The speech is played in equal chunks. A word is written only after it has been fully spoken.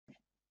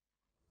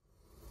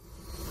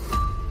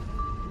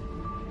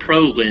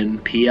PROLIM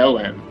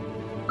PLM.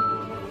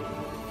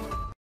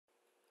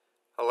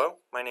 Hello,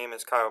 my name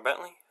is Kyle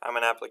Bentley. I'm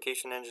an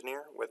application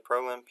engineer with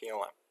PROLIM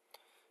PLM.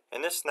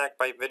 In this snack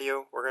bite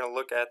video, we're going to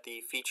look at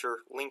the feature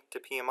linked to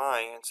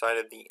PMI inside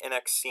of the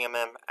NX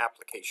CMM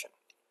application.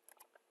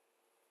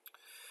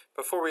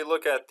 Before we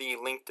look at the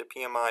link to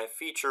PMI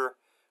feature,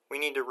 we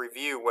need to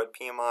review what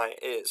PMI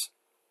is.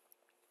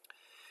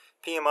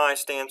 PMI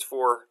stands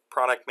for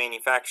Product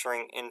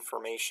Manufacturing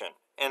Information.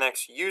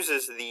 NX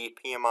uses the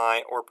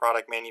PMI or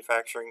Product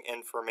Manufacturing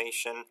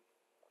Information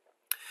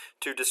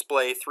to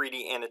display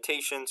 3D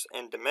annotations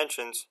and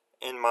dimensions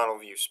in model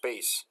view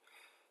space.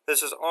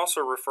 This is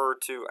also referred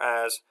to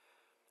as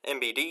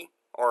MBD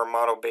or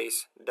model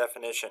base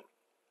definition.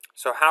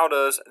 So how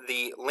does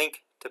the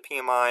link to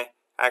PMI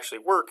actually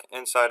work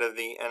inside of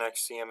the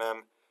NX CMM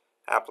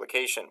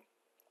application?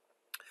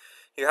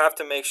 You have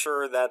to make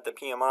sure that the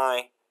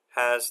PMI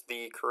has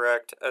the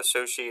correct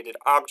associated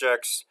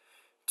objects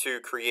to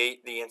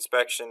create the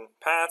inspection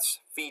paths,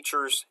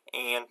 features,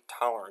 and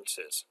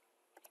tolerances.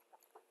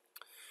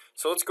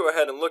 So let's go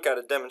ahead and look at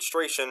a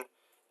demonstration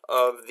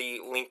of the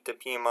link to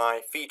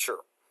PMI feature.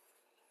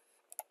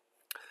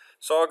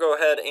 So I'll go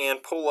ahead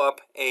and pull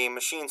up a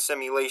machine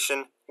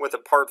simulation with a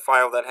part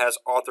file that has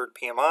authored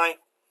PMI.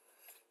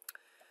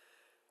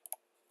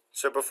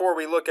 So before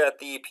we look at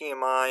the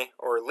PMI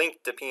or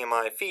link to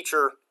PMI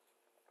feature,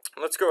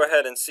 let's go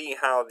ahead and see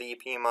how the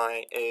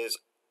PMI is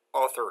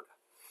authored.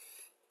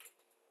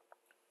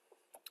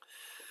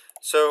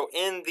 So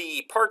in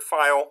the part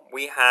file,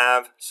 we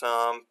have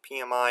some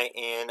PMI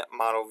in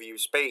model view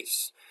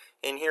space.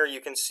 In here you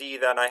can see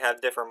that I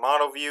have different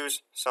model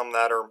views, some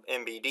that are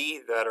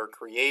MBD that are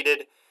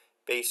created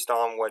based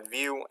on what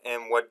view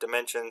and what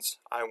dimensions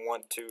I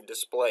want to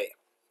display.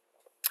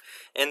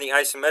 In the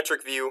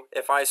isometric view,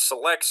 if I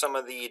select some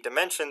of the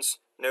dimensions,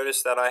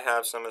 notice that I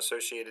have some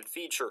associated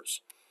features.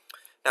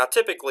 Now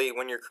typically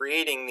when you're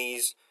creating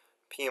these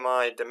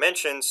PMI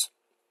dimensions,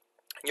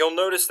 you'll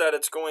notice that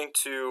it's going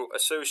to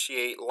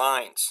associate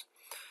lines.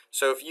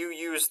 So if you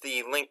use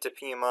the link to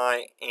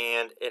PMI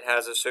and it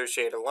has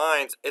associated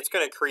lines, it's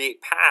going to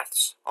create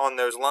paths on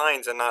those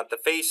lines and not the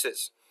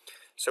faces.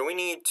 So we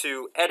need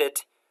to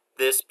edit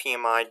this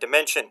PMI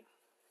dimension.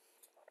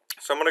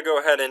 So I'm going to go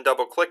ahead and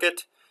double click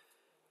it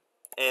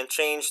and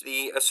change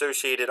the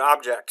associated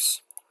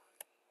objects.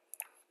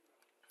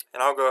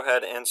 And I'll go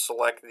ahead and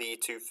select the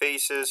two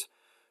faces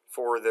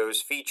for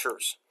those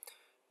features.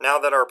 Now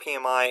that our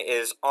PMI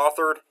is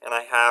authored and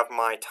I have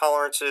my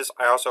tolerances,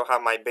 I also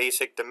have my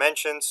basic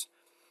dimensions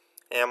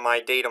and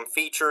my datum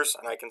features,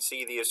 and I can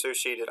see the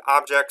associated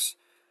objects.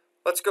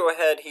 Let's go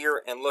ahead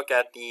here and look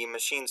at the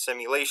machine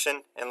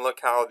simulation and look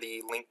how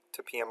the link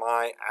to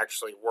PMI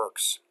actually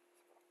works.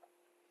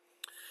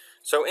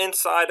 So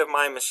inside of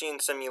my machine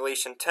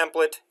simulation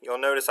template, you'll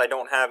notice I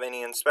don't have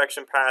any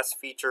inspection paths,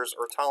 features,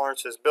 or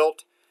tolerances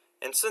built.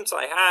 And since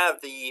I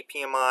have the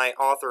PMI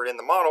authored in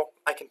the model,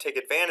 I can take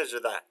advantage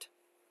of that.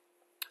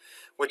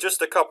 With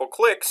just a couple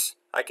clicks,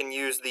 I can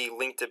use the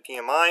link to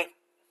PMI,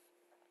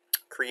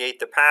 create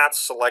the path,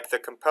 select the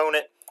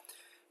component,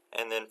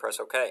 and then press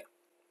OK.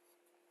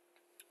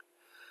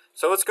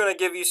 So it's going to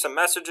give you some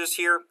messages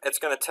here. It's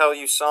going to tell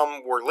you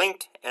some were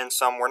linked and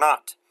some were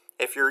not.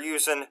 If you're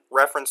using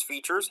reference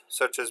features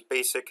such as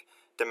basic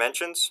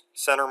dimensions,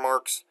 center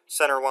marks,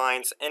 center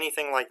lines,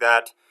 anything like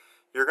that,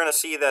 you're going to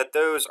see that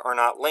those are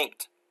not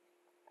linked.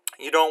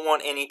 You don't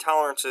want any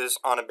tolerances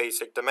on a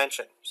basic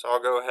dimension. So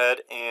I'll go ahead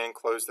and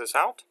close this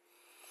out.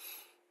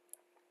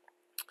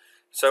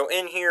 So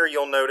in here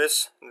you'll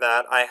notice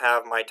that I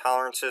have my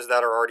tolerances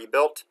that are already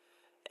built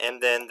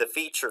and then the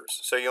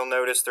features. So you'll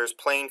notice there's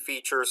plane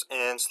features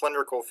and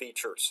cylindrical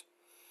features.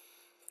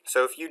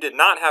 So if you did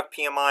not have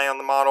PMI on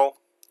the model,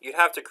 you'd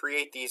have to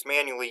create these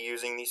manually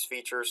using these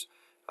features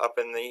up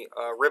in the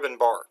ribbon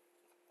bar.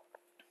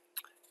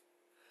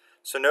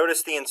 So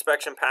notice the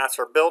inspection paths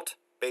are built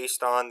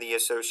based on the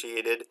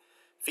associated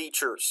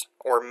features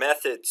or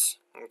methods.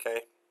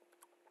 Okay.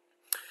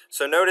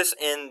 So notice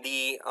in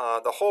the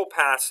hole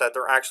paths that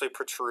they're actually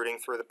protruding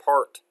through the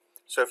part.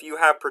 So if you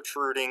have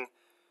protruding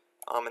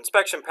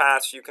inspection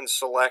paths, you can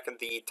select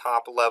the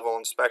top level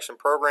inspection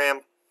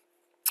program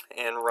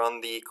and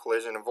run the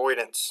collision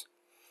avoidance.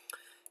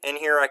 In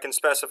here I can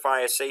specify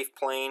a safe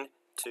plane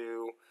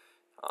to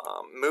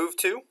move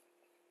to.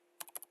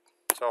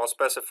 So I'll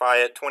specify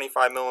it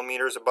 25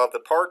 millimeters above the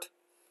part.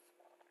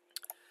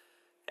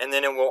 And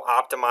then it will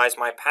optimize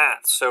my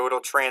paths. So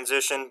it'll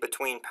transition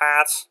between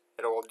paths.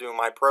 It will do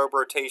my probe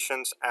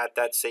rotations at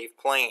that safe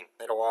plane.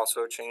 It'll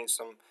also change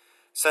some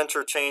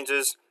center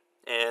changes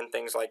and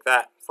things like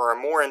that. For a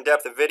more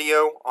in-depth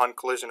video on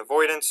collision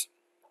avoidance,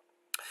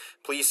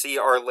 please see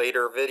our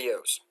later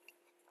videos.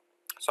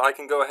 So I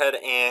can go ahead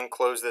and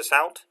close this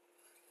out.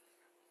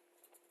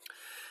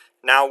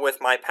 Now with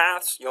my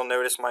paths, you'll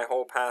notice my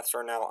whole paths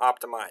are now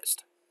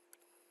optimized.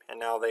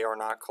 And now they are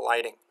not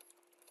colliding.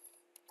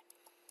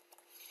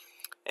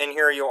 In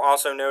here you'll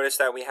also notice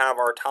that we have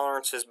our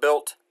tolerances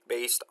built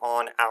based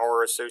on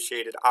our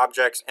associated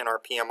objects and our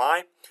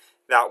PMI.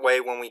 That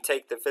way, when we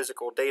take the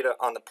physical data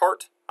on the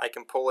part, I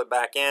can pull it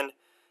back in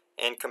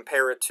and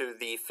compare it to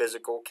the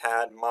physical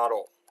CAD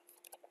model.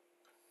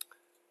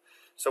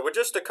 So with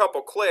just a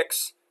couple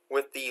clicks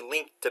with the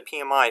link to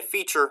PMI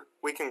feature,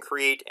 we can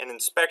create an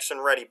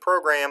inspection-ready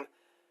program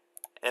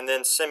and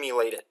then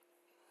simulate it.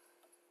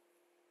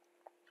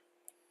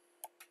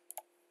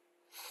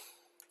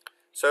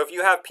 So if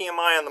you have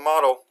PMI on the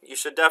model, you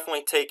should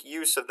definitely take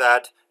use of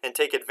that and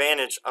take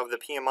advantage of the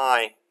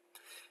PMI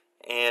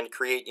and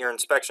create your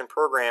inspection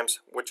programs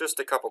with just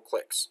a couple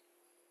clicks.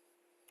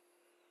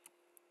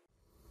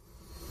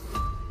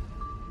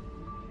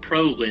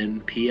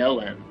 PROLIM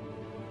PLM.